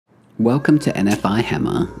Welcome to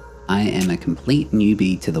NFIHammer. I am a complete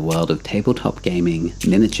newbie to the world of tabletop gaming,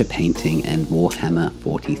 miniature painting, and Warhammer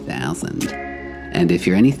 40,000. And if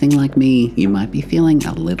you're anything like me, you might be feeling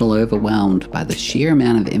a little overwhelmed by the sheer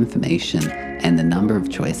amount of information and the number of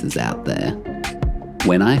choices out there.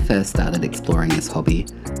 When I first started exploring this hobby,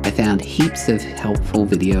 I found heaps of helpful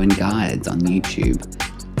video and guides on YouTube.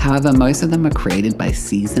 However, most of them are created by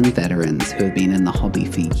seasoned veterans who have been in the hobby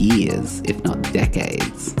for years, if not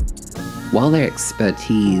decades. While their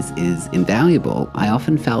expertise is invaluable, I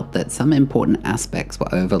often felt that some important aspects were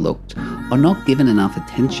overlooked or not given enough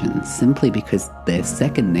attention simply because they're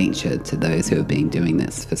second nature to those who have been doing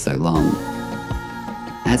this for so long.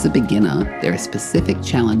 As a beginner, there are specific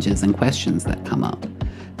challenges and questions that come up,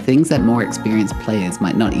 things that more experienced players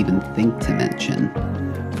might not even think to mention.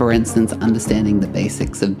 For instance, understanding the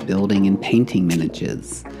basics of building and painting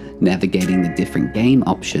miniatures, navigating the different game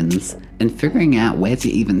options, and figuring out where to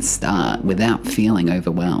even start without feeling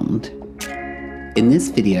overwhelmed. In this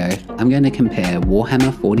video, I'm going to compare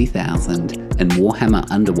Warhammer 40,000 and Warhammer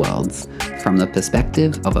Underworlds from the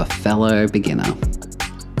perspective of a fellow beginner.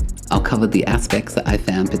 I'll cover the aspects that I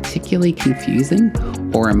found particularly confusing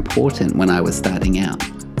or important when I was starting out.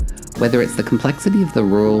 Whether it's the complexity of the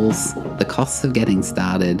rules, the costs of getting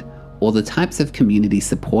started, or the types of community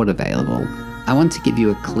support available, I want to give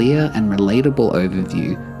you a clear and relatable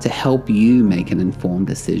overview to help you make an informed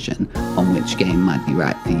decision on which game might be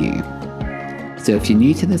right for you. So if you're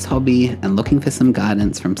new to this hobby and looking for some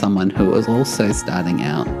guidance from someone who is also starting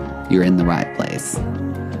out, you're in the right place.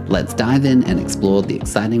 Let's dive in and explore the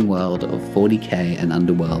exciting world of 40k and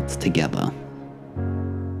Underworlds together.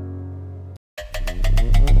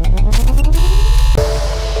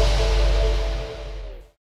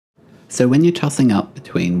 So when you're tossing up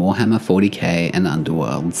between Warhammer 40k and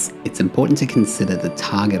Underworlds, it's important to consider the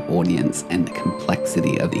target audience and the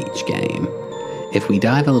complexity of each game. If we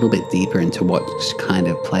dive a little bit deeper into what kind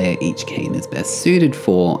of player each game is best suited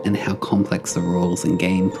for and how complex the rules and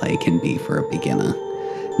gameplay can be for a beginner.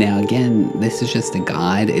 Now again, this is just a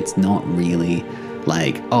guide, it's not really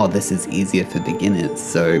like, oh, this is easier for beginners,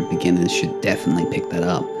 so beginners should definitely pick that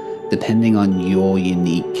up. Depending on your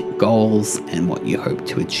unique goals and what you hope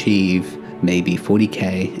to achieve, maybe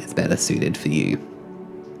 40k is better suited for you.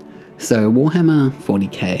 So Warhammer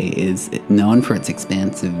 40k is known for its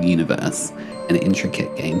expansive universe and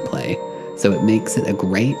intricate gameplay, so it makes it a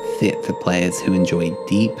great fit for players who enjoy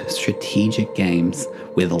deep, strategic games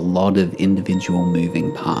with a lot of individual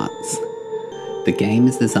moving parts. The game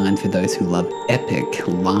is designed for those who love epic,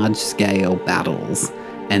 large-scale battles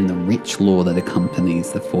and the rich lore that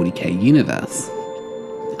accompanies the 40k universe.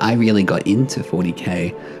 I really got into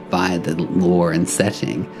 40k via the lore and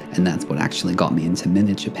setting, and that's what actually got me into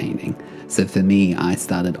miniature painting. So for me, I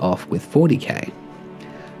started off with 40k.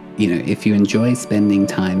 You know, if you enjoy spending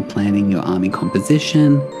time planning your army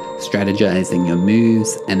composition, strategizing your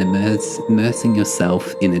moves, and immersing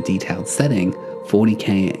yourself in a detailed setting,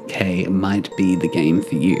 40k might be the game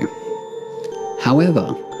for you.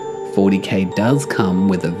 However, 40k does come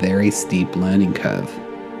with a very steep learning curve.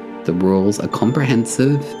 The rules are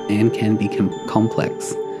comprehensive and can be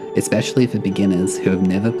complex, especially for beginners who have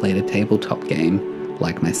never played a tabletop game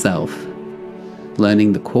like myself.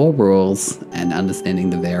 Learning the core rules and understanding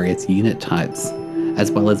the various unit types, as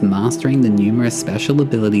well as mastering the numerous special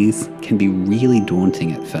abilities, can be really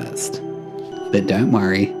daunting at first. But don't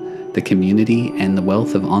worry, the community and the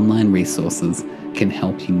wealth of online resources can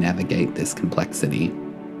help you navigate this complexity.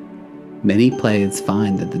 Many players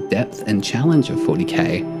find that the depth and challenge of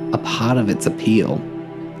 40k are part of its appeal,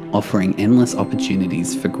 offering endless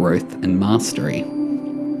opportunities for growth and mastery.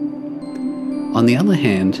 On the other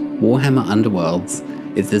hand, Warhammer Underworlds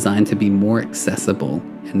is designed to be more accessible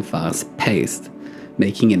and fast-paced,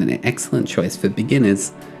 making it an excellent choice for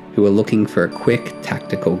beginners who are looking for a quick,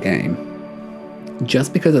 tactical game.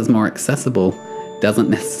 Just because it's more accessible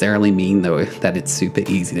doesn't necessarily mean, though, that it's super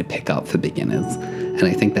easy to pick up for beginners, and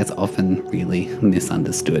I think that's often really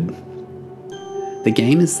misunderstood. The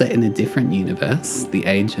game is set in a different universe, the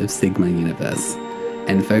Age of Sigmar universe,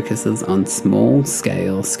 and focuses on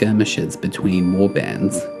small-scale skirmishes between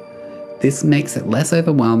warbands. This makes it less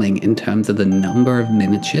overwhelming in terms of the number of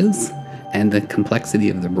miniatures and the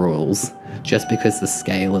complexity of the rules, just because the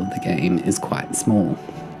scale of the game is quite small.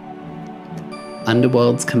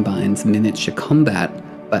 Underworlds combines miniature combat,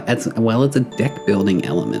 but as well as a deck building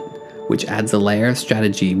element, which adds a layer of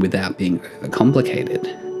strategy without being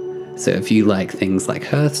overcomplicated. So if you like things like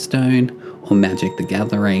Hearthstone or Magic the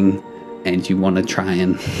Gathering, and you want to try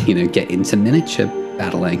and, get into miniature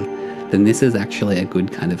battling, then this is actually a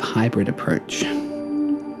good kind of hybrid approach.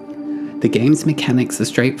 The game's mechanics are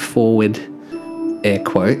straightforward, air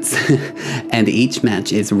quotes, and each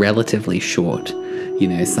match is relatively short,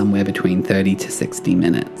 somewhere between 30 to 60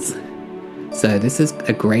 minutes. So this is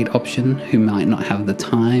a great option who might not have the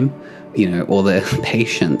time, or the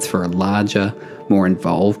patience for larger, more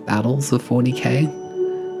involved battles of 40k.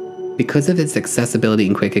 Because of its accessibility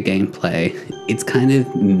and quicker gameplay, it's kind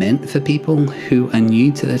of meant for people who are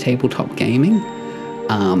new to the tabletop gaming.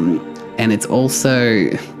 And it's also,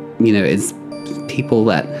 it's people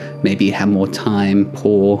that maybe have more time,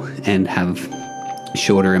 poor, and have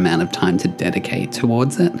shorter amount of time to dedicate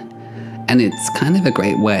towards it. And it's kind of a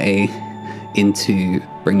great way into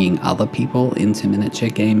bringing other people into miniature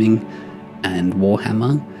gaming and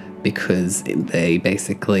Warhammer, because they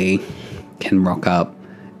basically can rock up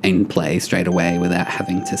and play straight away without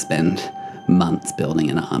having to spend months building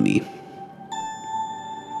an army.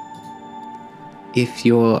 If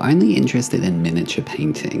you're only interested in miniature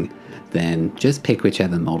painting, then just pick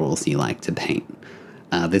whichever models you like to paint.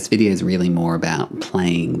 This video is really more about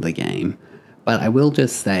playing the game, but I will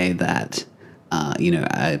just say that a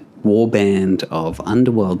warband of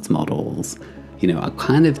Underworlds models, are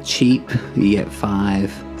kind of cheap. You get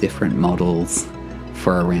 5 different models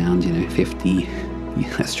for around 50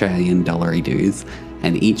 Australian dollary dues,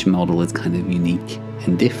 and each model is kind of unique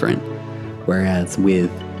and different. Whereas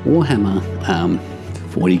with Warhammer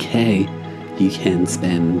 40k, you can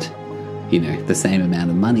spend the same amount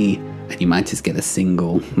of money and you might just get a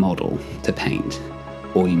single model to paint,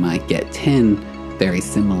 or you might get 10 very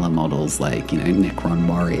similar models like Necron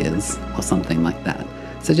warriors or something like that.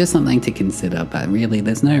 So just something to consider, but really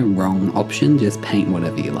there's no wrong option, just paint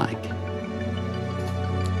whatever you like.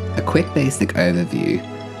 A quick basic overview.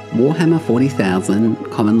 Warhammer 40,000,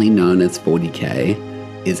 commonly known as 40k,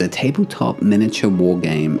 is a tabletop miniature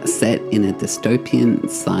wargame set in a dystopian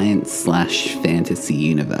science/fantasy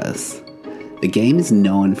universe. The game is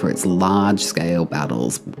known for its large-scale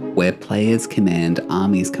battles, where players command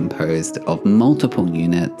armies composed of multiple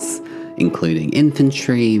units, including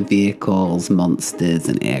infantry, vehicles, monsters,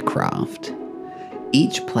 and aircraft.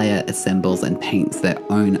 Each player assembles and paints their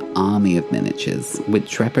own army of miniatures,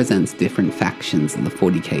 which represents different factions in the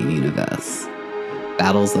 40k universe.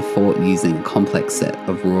 Battles are fought using a complex set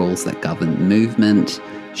of rules that govern movement,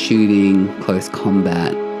 shooting, close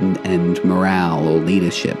combat, and morale or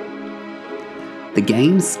leadership. The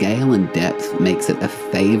game's scale and depth makes it a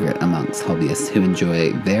favourite amongst hobbyists who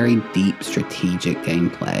enjoy very deep strategic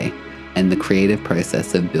gameplay and the creative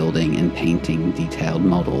process of building and painting detailed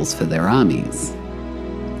models for their armies.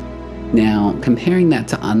 Now, comparing that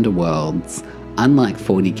to Underworlds, unlike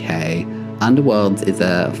 40k, Underworlds is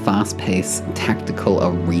a fast-paced tactical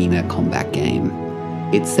arena combat game.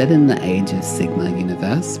 It's set in the Age of Sigmar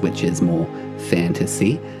universe, which is more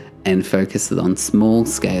fantasy, and focuses on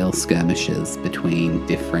small-scale skirmishes between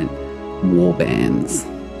different warbands.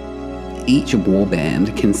 Each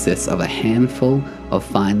warband consists of a handful of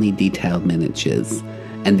finely detailed miniatures,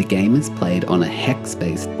 and the game is played on a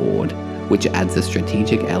hex-based board, which adds a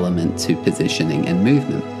strategic element to positioning and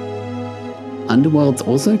movement. Underworlds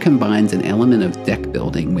also combines an element of deck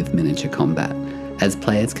building with miniature combat, as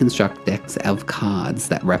players construct decks of cards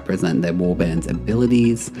that represent their warband's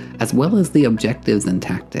abilities, as well as the objectives and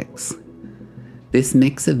tactics. This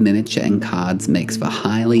mix of miniature and cards makes for a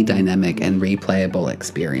highly dynamic and replayable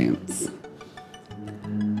experience.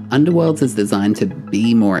 Underworlds is designed to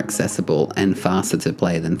be more accessible and faster to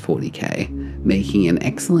play than 40k, making an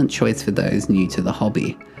excellent choice for those new to the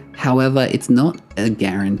hobby. However, it's not a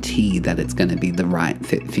guarantee that it's going to be the right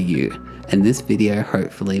fit for you, and this video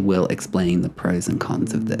hopefully will explain the pros and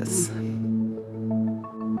cons of this.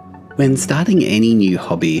 When starting any new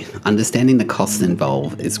hobby, understanding the costs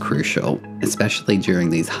involved is crucial, especially during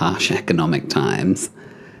these harsh economic times.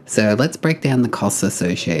 So let's break down the costs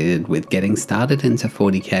associated with getting started into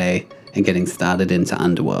 40k and getting started into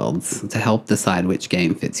Underworlds to help decide which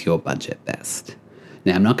game fits your budget best.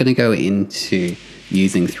 Now, I'm not going to go into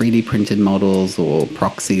using 3D printed models or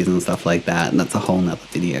proxies and stuff like that, and that's a whole nother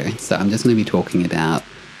video. So I'm just going to be talking about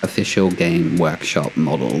official game workshop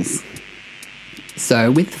models. So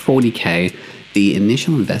with 40k, the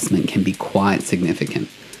initial investment can be quite significant.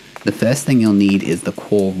 The first thing you'll need is the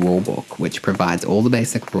core rulebook, which provides all the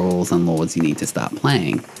basic rules and laws you need to start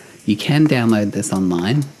playing. You can download this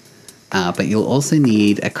online, but you'll also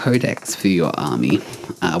need a codex for your army,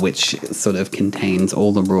 which sort of contains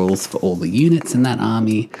all the rules for all the units in that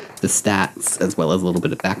army, the stats, as well as a little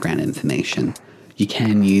bit of background information. You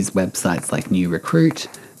can use websites like New Recruit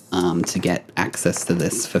to get access to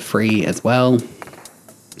this for free as well.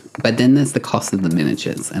 But then there's the cost of the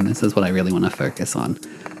miniatures, and this is what I really want to focus on.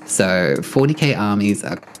 So 40k armies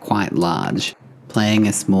are quite large. Playing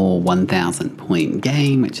a small 1000 point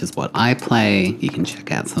game, which is what I play, you can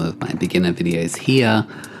check out some of my beginner videos here.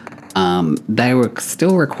 They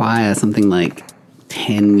still require something like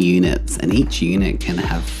 10 units, and each unit can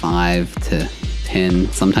have 5 to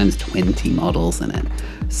 10, sometimes 20 models in it.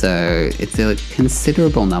 So it's a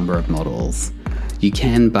considerable number of models. You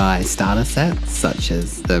can buy starter sets such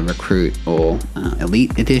as the Recruit or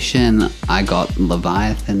Elite Edition. I got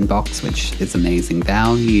Leviathan box, which is amazing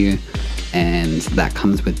value, and that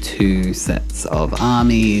comes with 2 sets of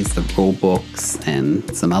armies, the rule books,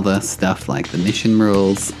 and some other stuff like the mission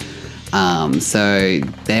rules. So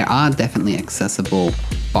there are definitely accessible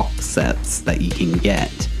box sets that you can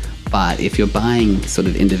get, but if you're buying sort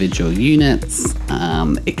of individual units,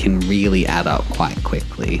 it can really add up quite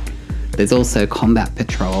quickly. There's also combat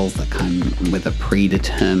patrols that come with a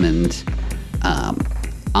predetermined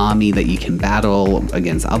army that you can battle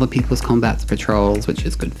against other people's combat patrols, which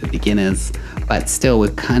is good for beginners, but still we're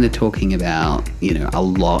kind of talking about, you know, a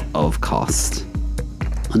lot of cost.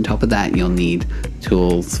 On top of that, you'll need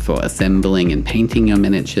tools for assembling and painting your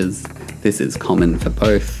miniatures. This is common for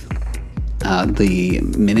both. The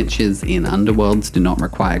miniatures in Underworlds do not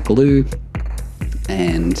require glue,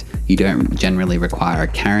 and you don't generally require a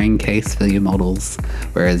carrying case for your models,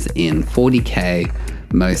 whereas in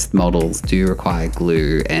 40k, most models do require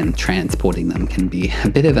glue, and transporting them can be a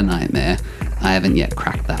bit of a nightmare. I haven't yet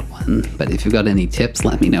cracked that one, but if you've got any tips,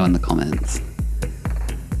 let me know in the comments.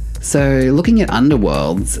 So looking at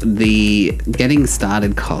Underworlds, the getting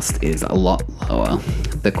started cost is a lot lower.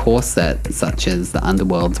 The core set, such as the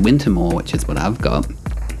Underworlds Wintermoor, which is what I've got,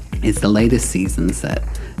 is the latest season set,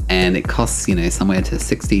 and it costs, you know, somewhere to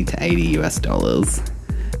 60 to 80 US dollars.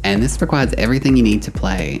 And this requires everything you need to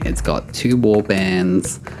play. It's got 2 war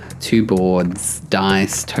bands, 2 boards,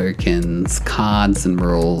 dice, tokens, cards and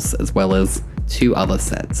rules, as well as 2 other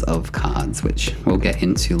sets of cards, which we'll get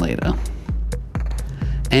into later.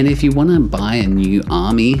 And if you want to buy a new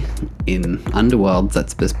army in Underworlds,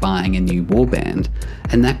 that's just buying a new warband,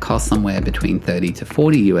 and that costs somewhere between 30 to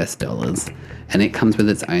 40 US dollars, and it comes with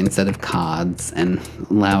its own set of cards and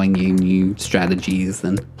allowing you new strategies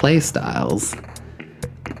and play styles.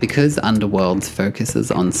 Because Underworlds focuses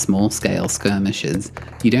on small-scale skirmishes,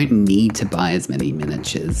 you don't need to buy as many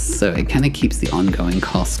miniatures, so it kind of keeps the ongoing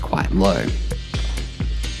costs quite low.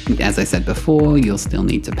 As I said before, you'll still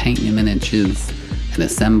need to paint your miniatures and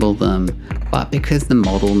assemble them, but because the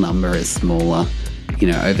model number is smaller, you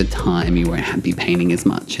know, over time you won't be painting as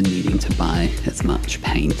much and needing to buy as much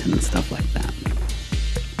paint and stuff like that.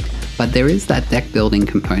 But there is that deck building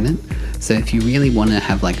component, so if you really want to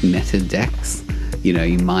have like meta decks, you know,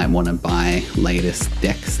 you might want to buy latest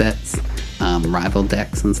deck sets, rival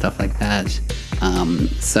decks and stuff like that.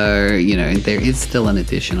 So, you know, there is still an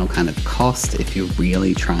additional kind of cost if you're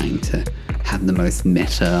really trying to have the most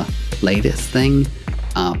meta latest thing,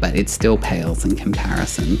 but it still pales in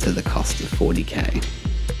comparison to the cost of 40k.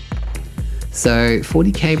 So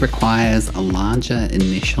 40k requires a larger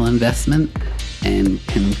initial investment and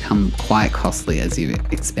can become quite costly as you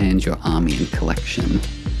expand your army and collection.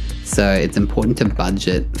 So it's important to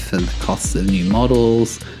budget for the costs of new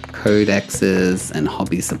models, codexes, and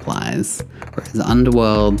hobby supplies, whereas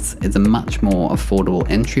Underworlds is a much more affordable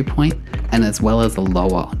entry point and as well as a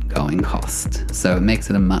lower ongoing cost. So it makes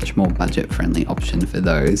it a much more budget-friendly option for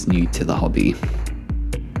those new to the hobby.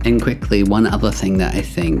 And quickly, one other thing that I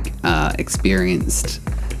think experienced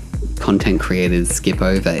content creators skip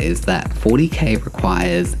over is that 40k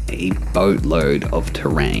requires a boatload of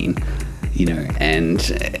terrain. You know, and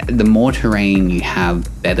the more terrain you have,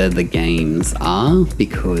 better the games are,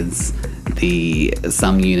 because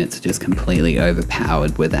some units are just completely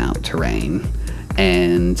overpowered without terrain.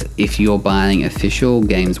 And if you're buying official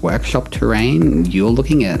Games Workshop terrain, you're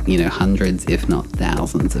looking at, you know, hundreds if not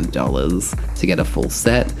thousands of dollars to get a full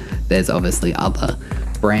set. There's obviously other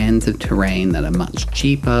brands of terrain that are much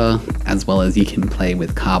cheaper, as well as you can play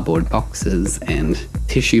with cardboard boxes and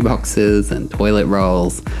tissue boxes and toilet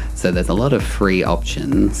rolls. So there's a lot of free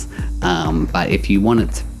options, but if you want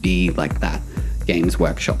it to be like that Games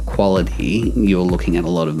Workshop quality, you're looking at a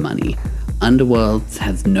lot of money. Underworlds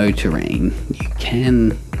has no terrain. You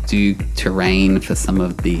can do terrain for some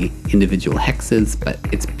of the individual hexes, but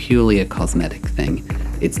it's purely a cosmetic thing.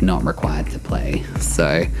 It's not required to play.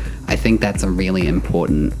 So I think that's a really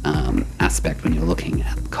important aspect when you're looking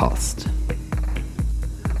at cost.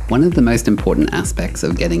 One of the most important aspects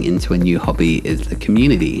of getting into a new hobby is the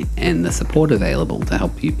community and the support available to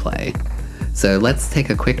help you play. So let's take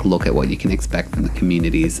a quick look at what you can expect from the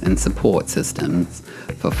communities and support systems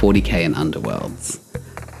for 40k and Underworlds.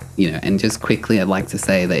 And just quickly, I'd like to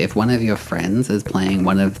say that if one of your friends is playing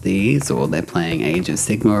one of these, or they're playing Age of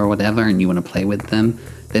Sigmar or whatever, and you want to play with them,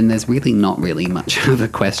 then there's really not really much of a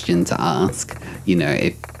question to ask.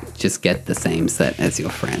 Just get the same set as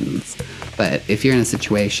your friends. But if you're in a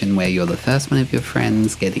situation where you're the first one of your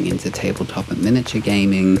friends getting into tabletop and miniature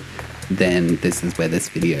gaming, then this is where this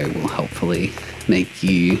video will hopefully make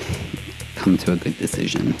you come to a good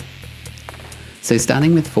decision. So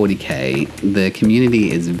starting with 40k, the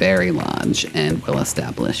community is very large and well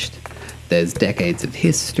established. There's decades of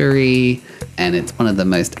history, and it's one of the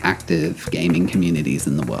most active gaming communities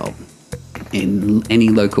in the world. In any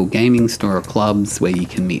local gaming store or clubs where you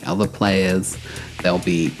can meet other players, there'll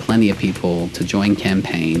be plenty of people to join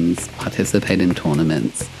campaigns, participate in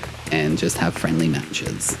tournaments, and just have friendly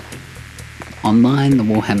matches. Online, the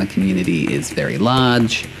Warhammer community is very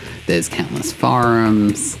large. There's countless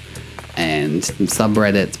forums and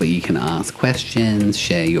subreddits where you can ask questions,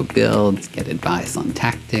 share your builds, get advice on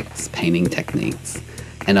tactics, painting techniques.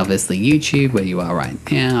 And obviously YouTube, where you are right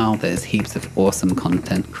now, there's heaps of awesome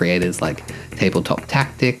content creators like Tabletop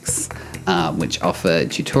Tactics, which offer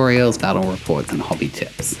tutorials, battle reports, and hobby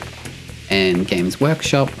tips. And Games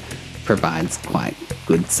Workshop provides quite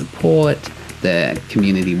good support. The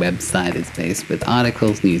community website is based with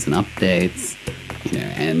articles, news, and updates.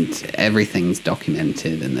 And everything's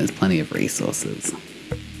documented, and there's plenty of resources.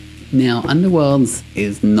 Now, Underworlds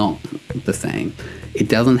is not the same. It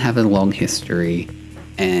doesn't have a long history,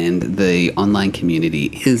 and the online community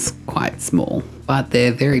is quite small, but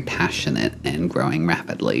they're very passionate and growing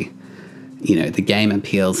rapidly. The game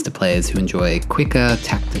appeals to players who enjoy quicker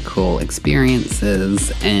tactical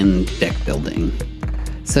experiences and deck building.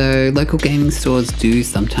 So local gaming stores do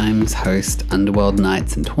sometimes host Underworld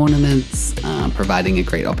nights and tournaments, providing a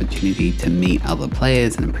great opportunity to meet other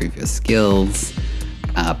players and improve your skills.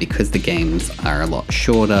 Because the games are a lot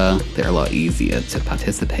shorter, they're a lot easier to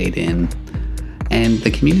participate in. And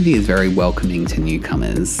the community is very welcoming to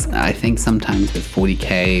newcomers. I think sometimes with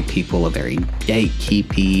 40k, people are very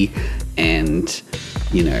gatekeepy and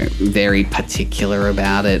very particular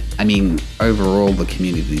about it. I mean, overall the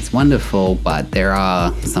community is wonderful, but there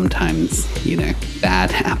are sometimes,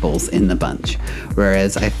 bad apples in the bunch.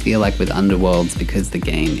 Whereas I feel like with Underworlds, because the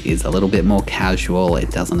game is a little bit more casual,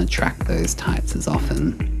 it doesn't attract those types as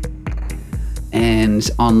often. And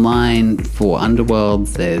online for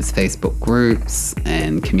Underworlds, there's Facebook groups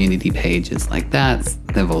and community pages like that.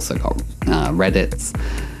 They've also got Reddits.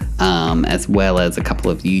 As well as a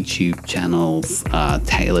couple of YouTube channels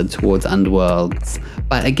tailored towards Underworlds.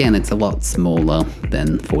 But again, it's a lot smaller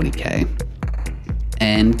than 40k.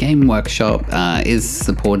 And Game Workshop is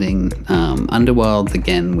supporting Underworlds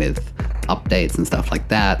again with updates and stuff like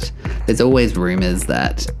that. There's always rumors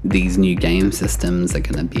that these new game systems are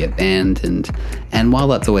going to be abandoned. And while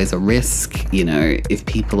that's always a risk, if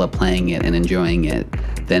people are playing it and enjoying it,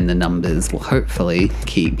 then the numbers will hopefully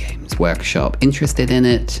keep Games Workshop interested in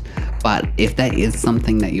it. But if that is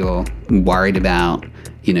something that you're worried about,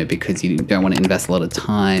 because you don't want to invest a lot of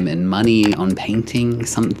time and money on painting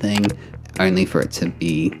something only for it to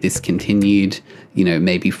be discontinued,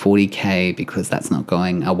 maybe 40k, because that's not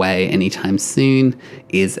going away anytime soon,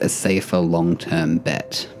 is a safer long-term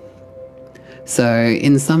bet. So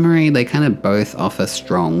in summary, they kind of both offer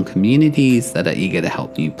strong communities that are eager to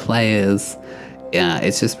help new players.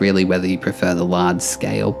 It's just really whether you prefer the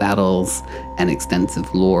large-scale battles and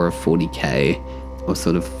extensive lore of 40k, or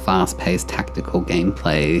sort of fast-paced tactical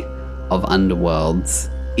gameplay of Underworlds.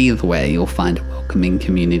 Either way, you'll find a welcoming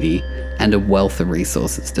community and a wealth of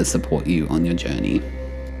resources to support you on your journey.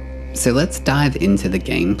 So let's dive into the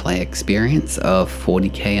gameplay experience of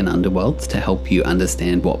 40k and Underworlds to help you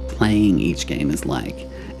understand what playing each game is like.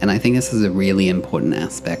 And I think this is a really important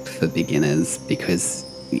aspect for beginners, because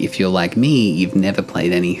if you're like me, you've never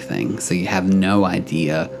played anything, so you have no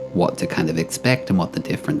idea what to kind of expect and what the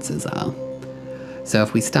differences are. So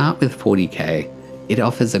if we start with 40k, it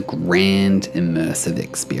offers a grand, immersive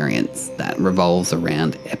experience that revolves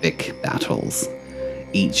around epic battles.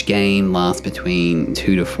 Each game lasts between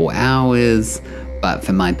 2 to 4 hours, but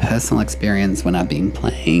for my personal experience, when I've been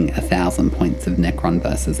playing 1,000 points of Necron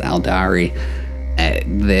versus Aldari,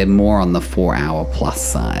 they're more on the 4-hour plus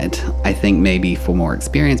side. I think maybe for more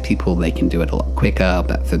experienced people, they can do it a lot quicker,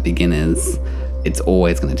 but for beginners, it's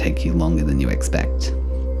always going to take you longer than you expect.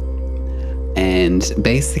 And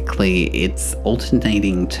basically it's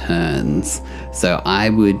alternating turns. So I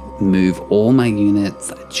would move all my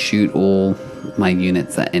units, I'd shoot all my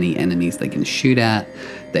units at any enemies they can shoot at.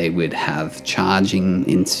 They would have charging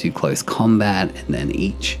into close combat, and then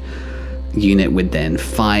each unit would then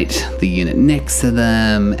fight the unit next to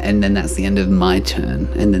them, and then that's the end of my turn,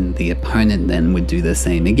 and then the opponent then would do the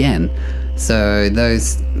same again. So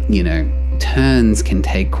those, turns can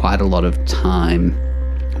take quite a lot of time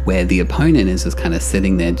where the opponent is just kind of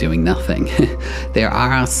sitting there doing nothing. There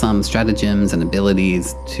are some stratagems and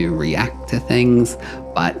abilities to react to things,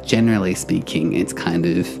 but generally speaking, it's kind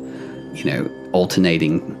of,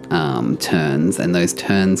 alternating turns, and those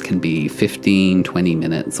turns can be 15, 20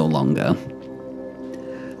 minutes or longer.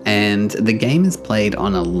 And the game is played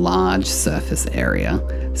on a large surface area.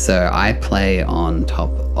 So I play on top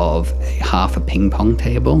of half a ping pong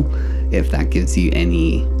table, if that gives you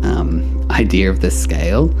any idea of the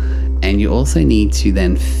scale. And you also need to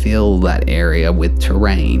then fill that area with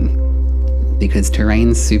terrain, because terrain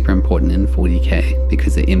is super important in 40k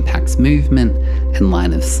because it impacts movement and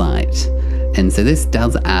line of sight. And so this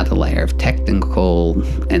does add a layer of technical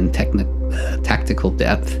and tactical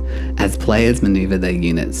depth as players maneuver their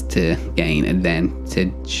units to gain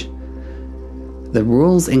advantage. The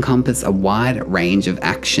rules encompass a wide range of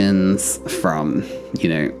actions from,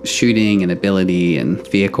 shooting and ability and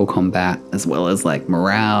vehicle combat, as well as like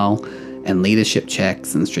morale and leadership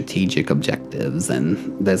checks and strategic objectives.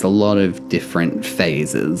 And there's a lot of different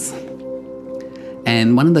phases.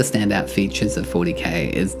 And one of the standout features of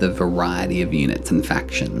 40k is the variety of units and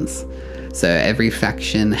factions. So every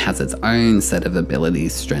faction has its own set of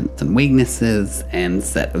abilities, strengths and weaknesses, and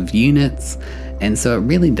set of units. And so it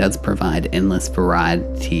really does provide endless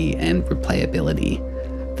variety and replayability.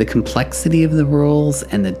 The complexity of the rules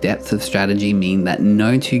and the depth of strategy mean that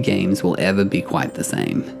no two games will ever be quite the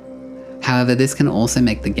same. However, this can also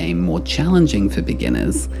make the game more challenging for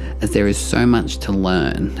beginners, as there is so much to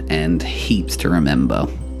learn and heaps to remember.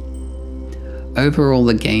 Overall,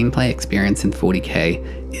 the gameplay experience in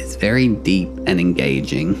 40k is very deep and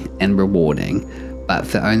engaging and rewarding, but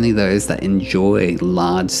for only those that enjoy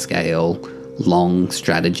large-scale, long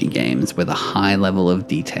strategy games with a high level of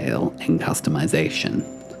detail and customization.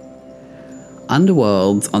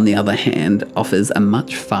 Underworlds, on the other hand, offers a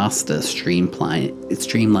much faster, streamlined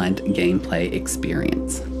gameplay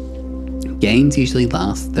experience. Games usually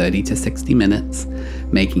last 30 to 60 minutes,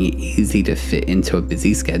 making it easy to fit into a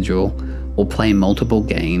busy schedule or play multiple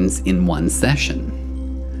games in one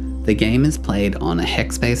session. The game is played on a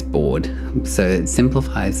hex-based board, so it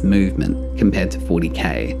simplifies movement compared to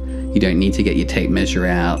 40k. You don't need to get your tape measure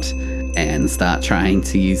out and start trying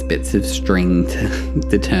to use bits of string to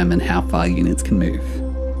determine how far units can move.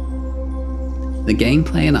 The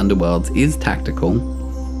gameplay in Underworlds is tactical,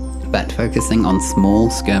 but focusing on small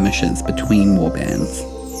skirmishes between warbands.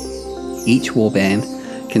 Each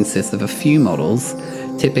warband consists of a few models,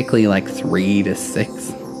 typically like 3 to 6,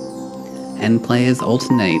 and players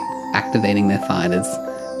alternate activating their fighters,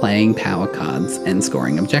 playing power cards, and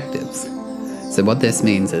scoring objectives. So what this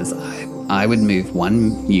means is I would move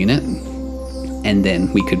one unit, and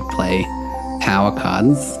then we could play power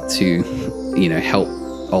cards to, help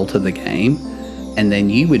alter the game, and then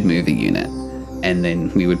you would move a unit, and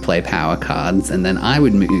then we would play power cards, and then I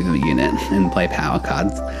would move a unit and play power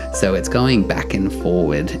cards. So it's going back and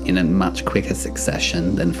forward in a much quicker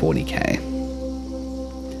succession than 40k.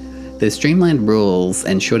 The streamlined rules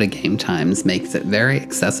and shorter game times makes it very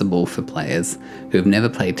accessible for players who have never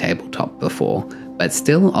played tabletop before, but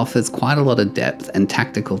still offers quite a lot of depth and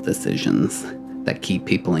tactical decisions that keep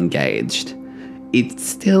people engaged. It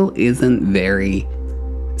still isn't very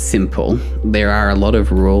simple. There are a lot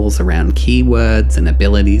of rules around keywords and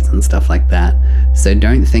abilities and stuff like that, so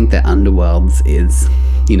don't think that Underworlds is,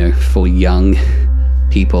 for young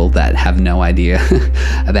people that have no idea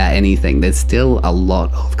about anything. There's still a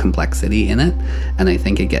lot of complexity in it, and I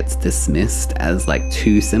think it gets dismissed as like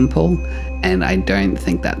too simple, and I don't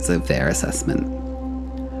think that's a fair assessment.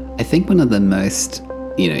 I think one of the most,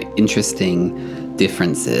 interesting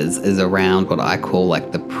differences is around what I call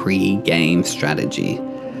like the pre-game strategy.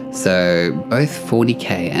 So both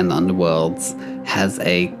 40k and Underworlds has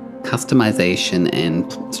a customization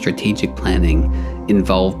and strategic planning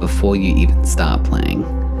involved before you even start playing.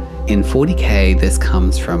 In 40k, this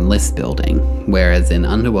comes from list building, whereas in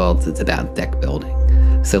Underworlds, it's about deck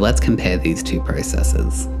building. So let's compare these two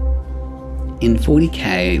processes. In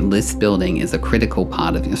 40k, list building is a critical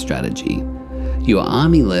part of your strategy. Your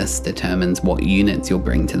army list determines what units you'll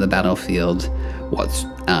bring to the battlefield, what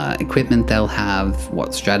equipment they'll have,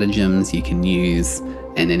 what stratagems you can use,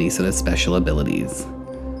 and any sort of special abilities.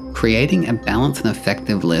 Creating a balanced and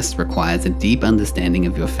effective list requires a deep understanding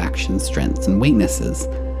of your faction's strengths and weaknesses,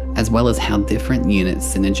 as well as how different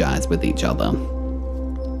units synergize with each other.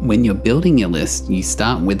 When you're building your list, you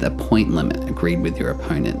start with a point limit agreed with your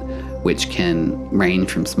opponent, which can range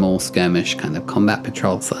from small skirmish kind of combat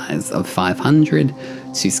patrol size of 500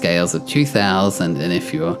 to scales of 2,000, and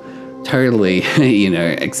if you're totally,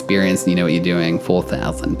 experienced, you know what you're doing,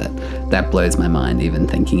 4,000, but that blows my mind even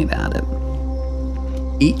thinking about it.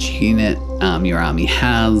 Each unit your army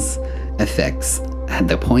has affects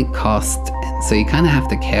the point cost, so you kind of have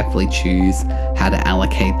to carefully choose how to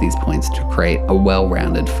allocate these points to create a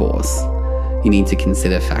well-rounded force. You need to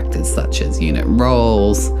consider factors such as unit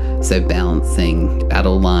roles, so balancing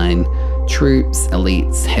battle line, troops,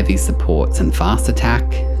 elites, heavy supports, and fast attack,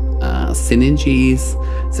 synergies,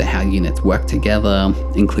 so how units work together,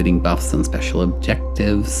 including buffs and special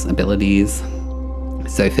objectives, abilities.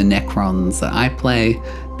 So for Necrons that I play,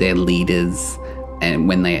 they're leaders, and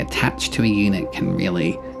when they attach to a unit can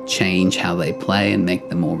really change how they play and make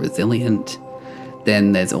them more resilient.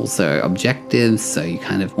 Then there's also objectives, so you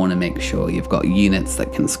kind of want to make sure you've got units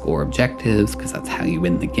that can score objectives, because that's how you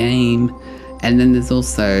win the game. And then there's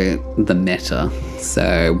also the meta,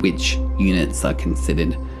 so which units are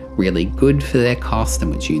considered really good for their cost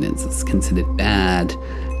and which units is considered bad.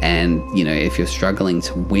 And, if you're struggling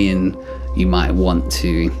to win, you might want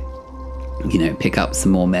to, pick up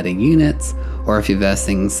some more meta units, or if you're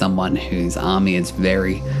versing someone whose army is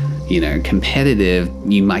very competitive,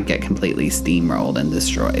 you might get completely steamrolled and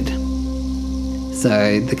destroyed.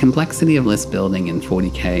 So the complexity of list building in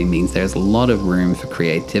 40k means there's a lot of room for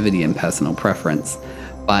creativity and personal preference,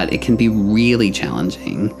 but it can be really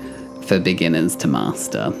challenging for beginners to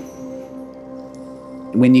master.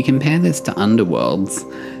 When you compare this to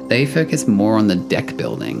Underworlds, they focus more on the deck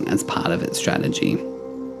building as part of its strategy.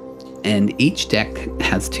 And each deck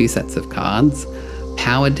has two sets of cards,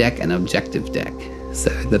 Power Deck and Objective Deck. So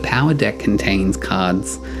the Power Deck contains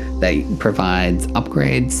cards that provides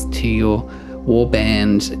upgrades to your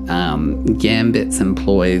warband, gambits and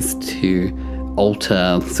ploys to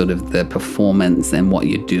alter sort of the performance and what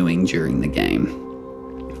you're doing during the game.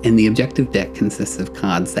 And the Objective Deck consists of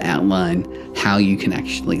cards that outline how you can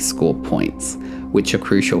actually score points, which are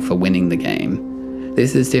crucial for winning the game.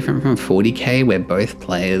 This is different from 40k, where both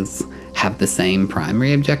players have the same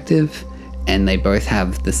primary objective, and they both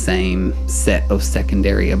have the same set of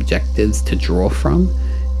secondary objectives to draw from.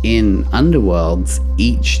 In Underworlds,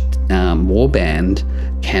 each warband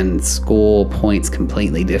can score points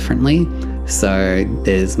completely differently, so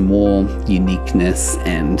there's more uniqueness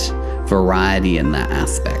and variety in that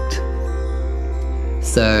aspect.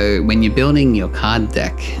 So when you're building your card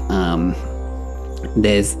deck,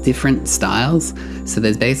 there's different styles. So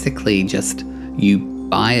there's basically just you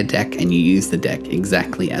buy a deck and you use the deck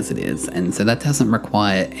exactly as it is, and so that doesn't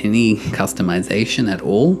require any customization at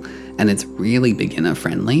all, and it's really beginner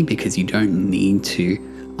friendly because you don't need to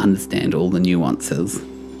understand all the nuances.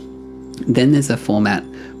 Then there's a format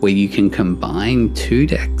where you can combine two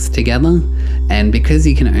decks together, and because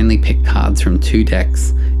you can only pick cards from two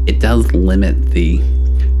decks, it does limit the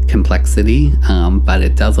complexity, but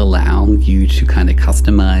it does allow you to kind of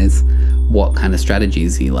customize what kind of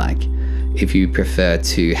strategies you like. If you prefer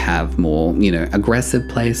to have more, aggressive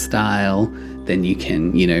play style, then you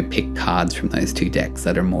can, pick cards from those two decks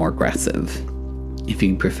that are more aggressive. If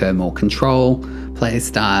you prefer more control play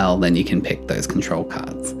style, then you can pick those control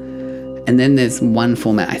cards. And then there's one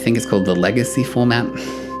format, I think it's called the Legacy format.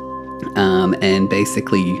 And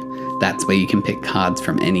basically that's where you can pick cards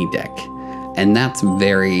from any deck. And that's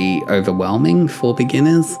very overwhelming for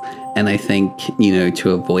beginners. And I think,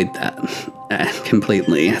 to avoid that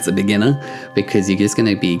completely as a beginner, because you're just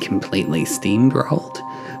going to be completely steamrolled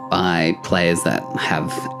by players that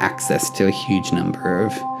have access to a huge number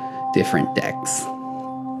of different decks.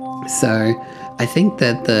 So I think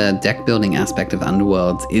that the deck building aspect of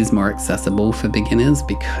Underworlds is more accessible for beginners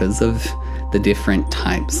because of the different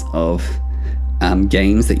types of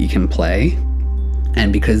games that you can play,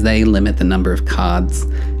 and because they limit the number of cards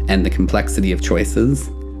and the complexity of choices.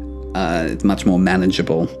 It's much more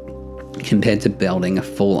manageable compared to building a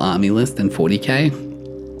full army list in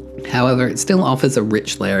 40k. However, it still offers a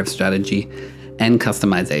rich layer of strategy and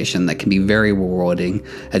customization that can be very rewarding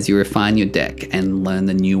as you refine your deck and learn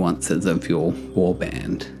the nuances of your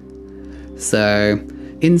warband. So,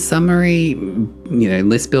 in summary,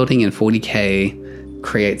 list building in 40k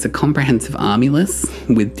creates a comprehensive army list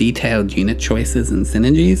with detailed unit choices and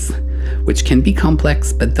synergies, which can be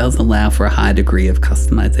complex but does allow for a high degree of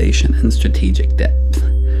customization and strategic depth.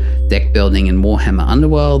 Deck building in Warhammer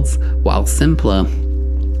Underworlds, while simpler,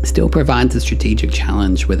 still provides a strategic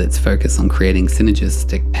challenge with its focus on creating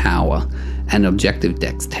synergistic power and objective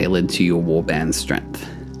decks tailored to your warband's strength.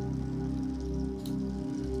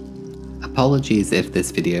 Apologies if this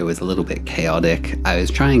video was a little bit chaotic. I was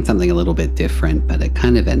trying something a little bit different, but it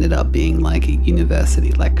kind of ended up being like a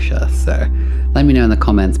university lecture. So let me know in the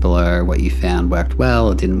comments below what you found worked well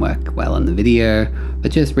or didn't work well in the video.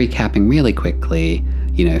 But just recapping really quickly,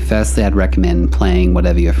 you know, firstly, I'd recommend playing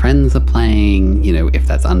whatever your friends are playing. You know, if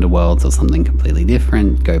that's Underworlds or something completely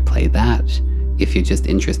different, go play that. If you're just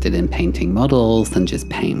interested in painting models, then just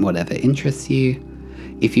paint whatever interests you.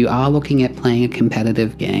 If you are looking at playing a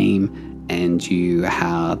competitive game and you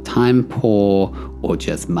are time poor or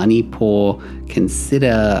just money poor,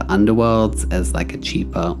 consider Underworlds as like a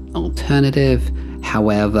cheaper alternative.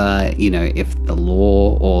 However, you know, if the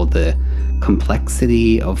lore or the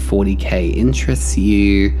complexity of 40k interests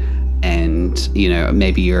you, and you know,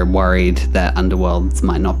 maybe you're worried that Underworlds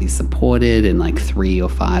might not be supported in like 3 or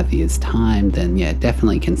 5 years time, then yeah,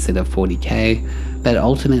 definitely consider 40k. But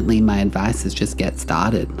ultimately my advice is just get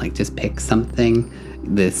started. Like, just pick something.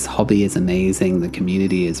 This hobby is amazing, the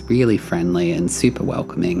community is really friendly and super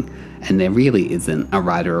welcoming, and there really isn't a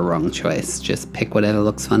right or a wrong choice. Just pick whatever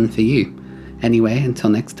looks fun for you. Anyway, until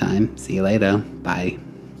next time, see you later, bye.